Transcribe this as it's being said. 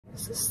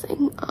this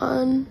thing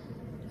on?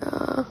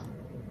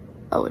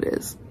 Oh, it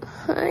is.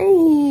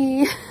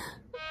 Hi.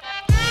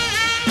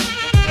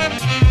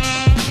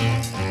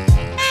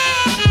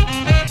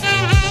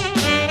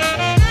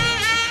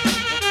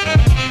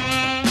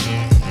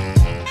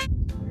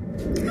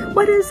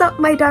 What is up,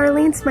 my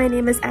darlings? My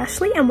name is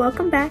Ashley and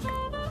welcome back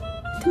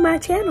to my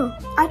channel.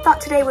 I thought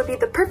today would be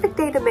the perfect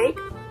day to make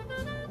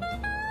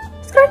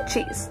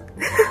scrunchies.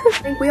 I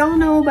think we all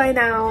know by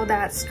now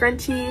that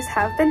scrunchies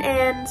have been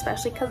in,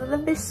 especially because of the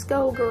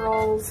Visco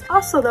girls.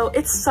 Also though,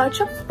 it's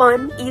such a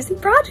fun, easy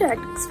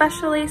project,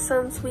 especially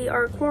since we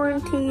are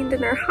quarantined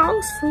in our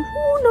house for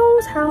who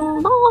knows how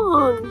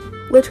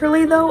long.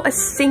 Literally though, a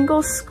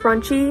single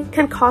scrunchie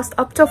can cost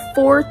up to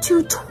 $4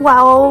 to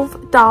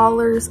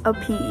 $12 a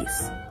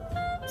piece.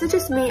 Is it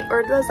just me,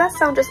 or does that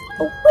sound just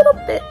a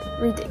little bit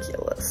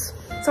ridiculous?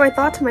 So I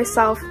thought to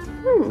myself,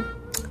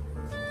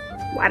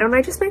 why don't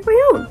I just make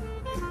my own?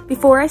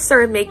 Before I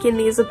started making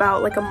these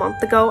about like a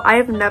month ago, I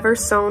have never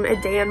sewn a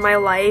day in my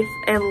life,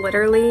 and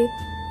literally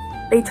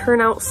they turn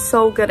out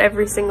so good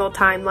every single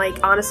time.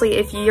 Like honestly,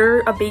 if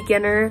you're a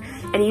beginner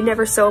and you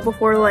never sewed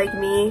before like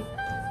me,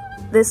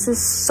 this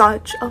is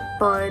such a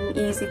fun,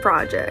 easy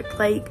project.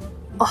 Like,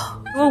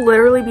 oh, you will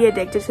literally be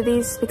addicted to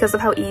these because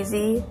of how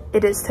easy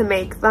it is to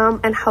make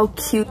them and how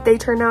cute they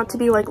turn out to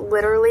be. Like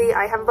literally,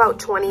 I have about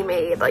 20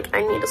 made. Like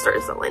I need to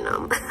start selling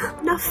them.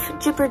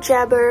 Enough jibber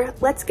jabber.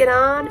 Let's get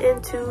on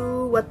into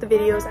what the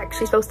video is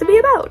actually supposed to be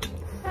about.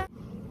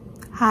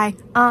 Hi,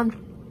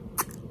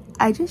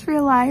 I just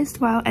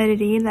realized while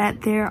editing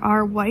that there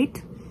are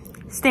white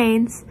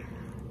stains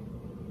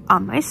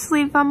on my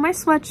sleeve on my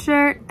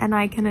sweatshirt, and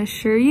I can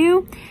assure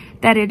you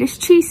that it is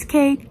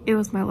cheesecake. It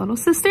was my little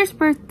sister's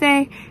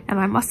birthday, and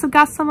I must have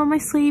got some on my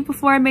sleeve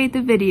before I made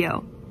the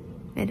video.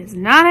 It is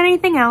not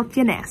anything else,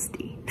 you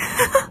nasty.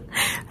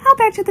 Now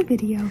back to the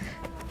video.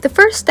 The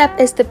first step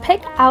is to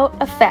pick out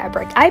a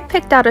fabric. I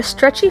picked out a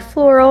stretchy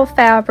floral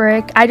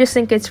fabric. I just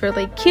think it's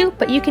really cute,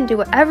 but you can do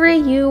whatever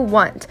you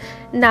want.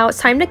 Now it's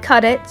time to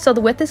cut it. So the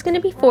width is going to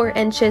be 4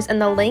 inches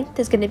and the length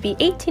is going to be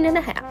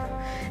 18.5.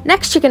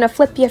 Next, you're going to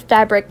flip your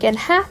fabric in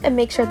half and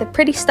make sure the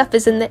pretty stuff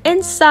is in the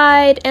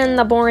inside and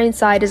the boring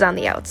side is on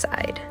the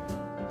outside.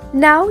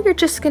 Now you're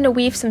just going to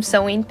weave some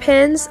sewing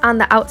pins on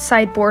the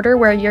outside border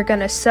where you're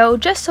going to sew,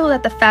 just so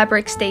that the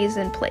fabric stays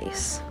in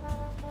place.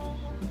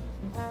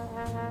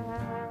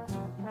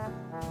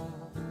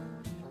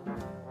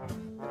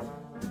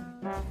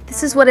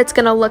 This is what it's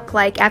going to look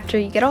like after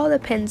you get all the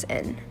pins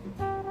in.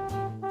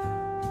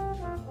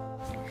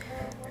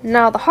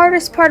 Now the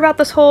hardest part about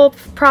this whole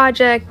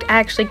project,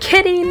 actually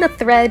getting the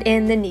thread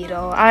in the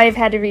needle. I've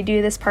had to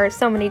redo this part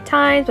so many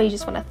times, but you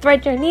just want to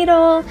thread your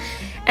needle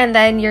and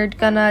then you're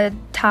gonna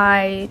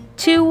tie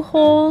 2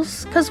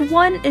 holes because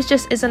one is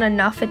just isn't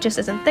enough. It just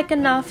isn't thick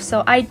enough,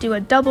 so I do a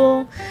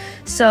double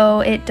so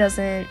it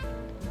doesn't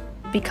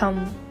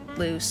become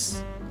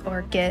loose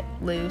or get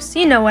loose.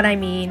 You know what I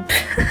mean.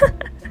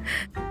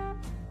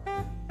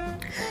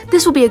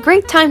 This will be a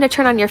great time to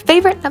turn on your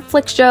favorite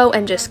Netflix show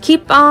and just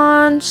keep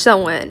on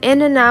sewing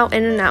in and out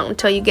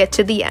until you get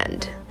to the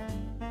end.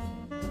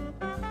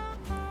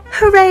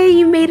 Hooray,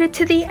 you made it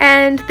to the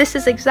end. This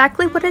is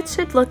exactly what it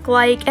should look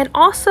like. And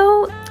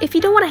also, if you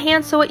don't want to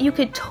hand sew it, you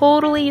could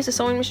totally use a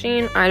sewing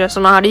machine. I just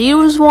don't know how to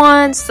use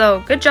one,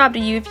 so good job to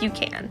you if you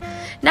can.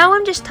 Now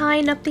I'm just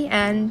tying up the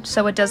end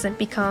so it doesn't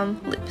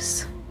become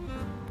loose.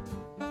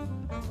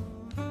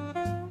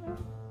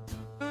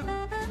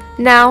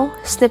 Now,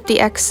 snip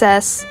the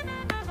excess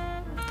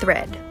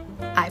thread.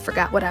 I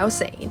forgot what I was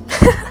saying.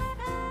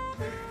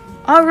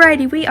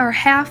 Alrighty, we are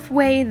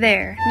halfway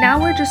there. Now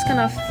we're just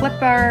gonna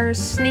flip our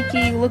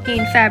sneaky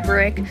looking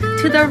fabric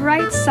to the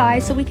right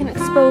side so we can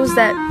expose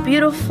that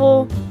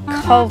beautiful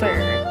color.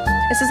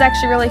 This is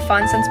actually really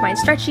fun. Since mine's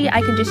stretchy,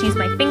 I can just use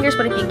my fingers,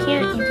 but if you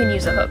can't, you can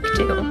use a hook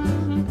too.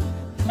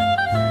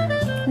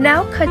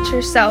 Now cut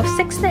yourself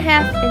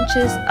 6.5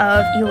 inches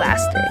of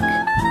elastic.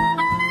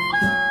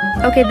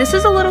 Okay, this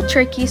is a little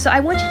tricky, so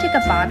I want you to take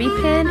a bobby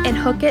pin and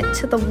hook it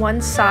to the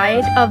one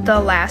side of the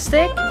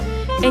elastic,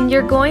 and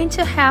you're going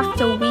to have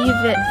to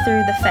weave it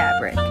through the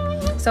fabric.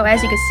 So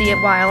as you can see,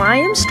 while I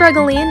am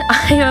struggling,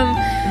 I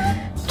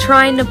am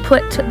trying to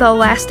put the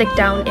elastic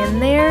down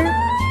in there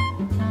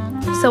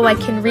so I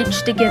can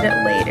reach to get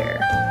it later.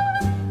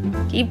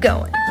 Keep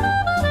going.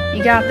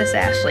 You got this,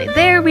 Ashley.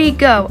 There we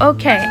go.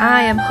 Okay,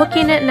 I am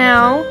hooking it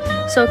now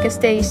so it can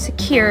stay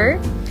secure.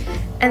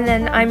 And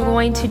then I'm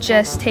going to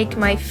just take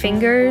my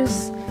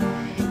fingers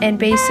and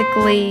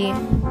basically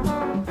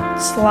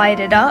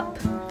slide it up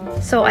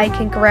so I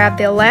can grab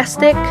the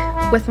elastic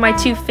with my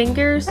 2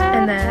 fingers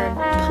and then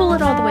pull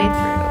it all the way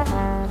through.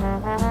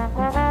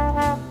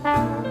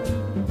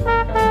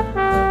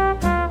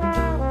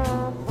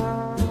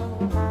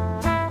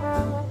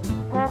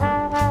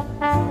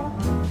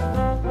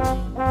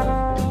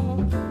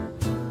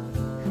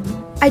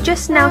 I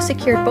just now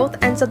secured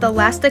both ends of the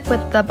elastic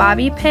with the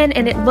bobby pin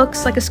and it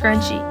looks like a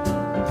scrunchie.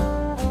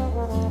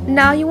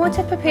 Now you want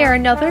to prepare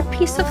another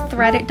piece of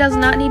thread. It does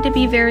not need to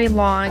be very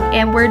long,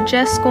 and we're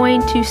just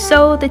going to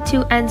sew the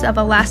two ends of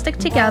elastic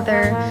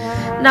together.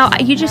 Now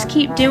you just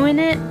keep doing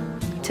it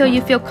till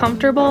you feel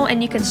comfortable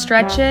and you can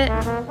stretch it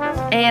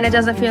and it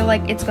doesn't feel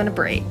like it's gonna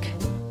break.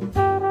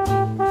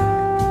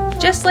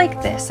 Just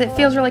like this, it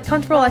feels really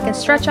comfortable. I can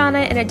stretch on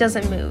it and it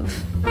doesn't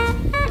move.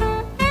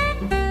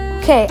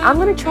 Okay, I'm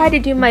gonna try to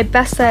do my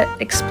best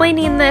at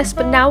explaining this,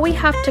 but now we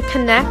have to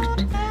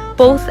connect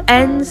both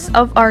ends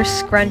of our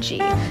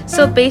scrunchie.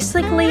 So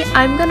basically,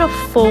 I'm gonna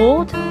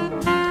fold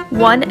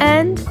one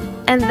end,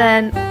 and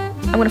then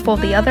I'm gonna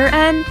fold the other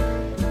end,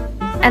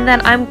 and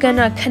then I'm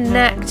gonna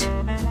connect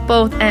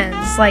both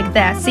ends like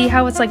that. See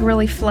how it's like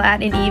really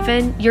flat and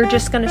even? You're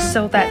just gonna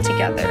sew that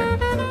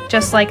together,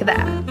 just like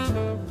that.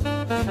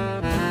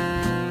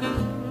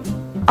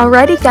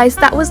 Alrighty guys,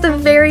 that was the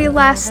very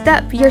last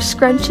step. Your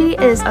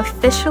scrunchie is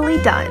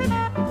officially done.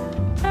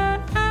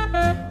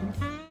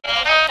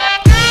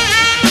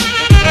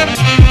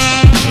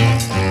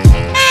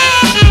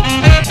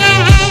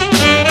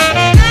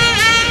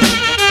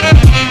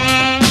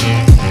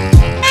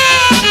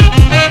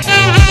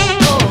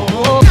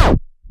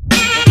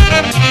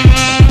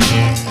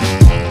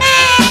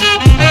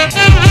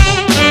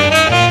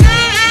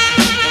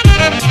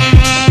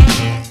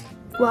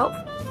 Well,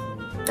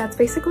 that's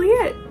basically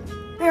it.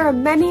 There are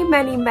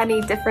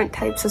many different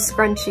types of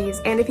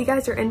scrunchies, and if you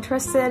guys are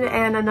interested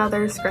in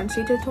another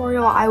scrunchie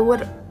tutorial, I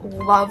would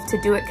love to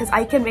do it because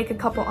I can make a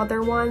couple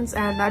other ones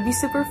and that'd be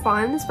super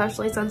fun,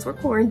 especially since we're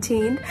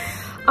quarantined.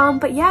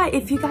 But yeah,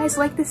 if you guys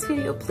like this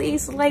video,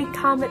 please like,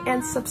 comment,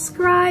 and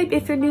subscribe.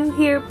 If you're new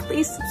here,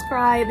 please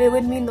subscribe. It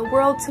would mean the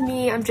world to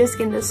me. I'm just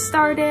getting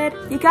started.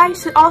 You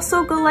guys should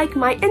also go like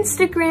my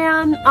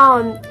Instagram.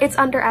 It's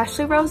under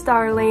Ashley Rose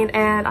Darling,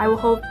 and I will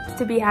hope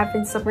to be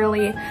having some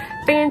really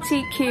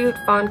fancy, cute,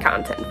 fun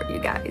content for you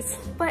guys.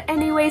 But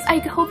anyways, I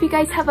hope you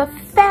guys have a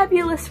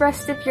fabulous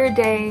rest of your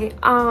day.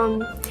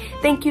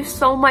 Thank you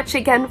so much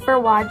again for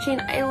watching.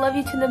 I love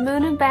you to the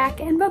moon and back,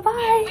 and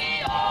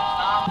bye-bye.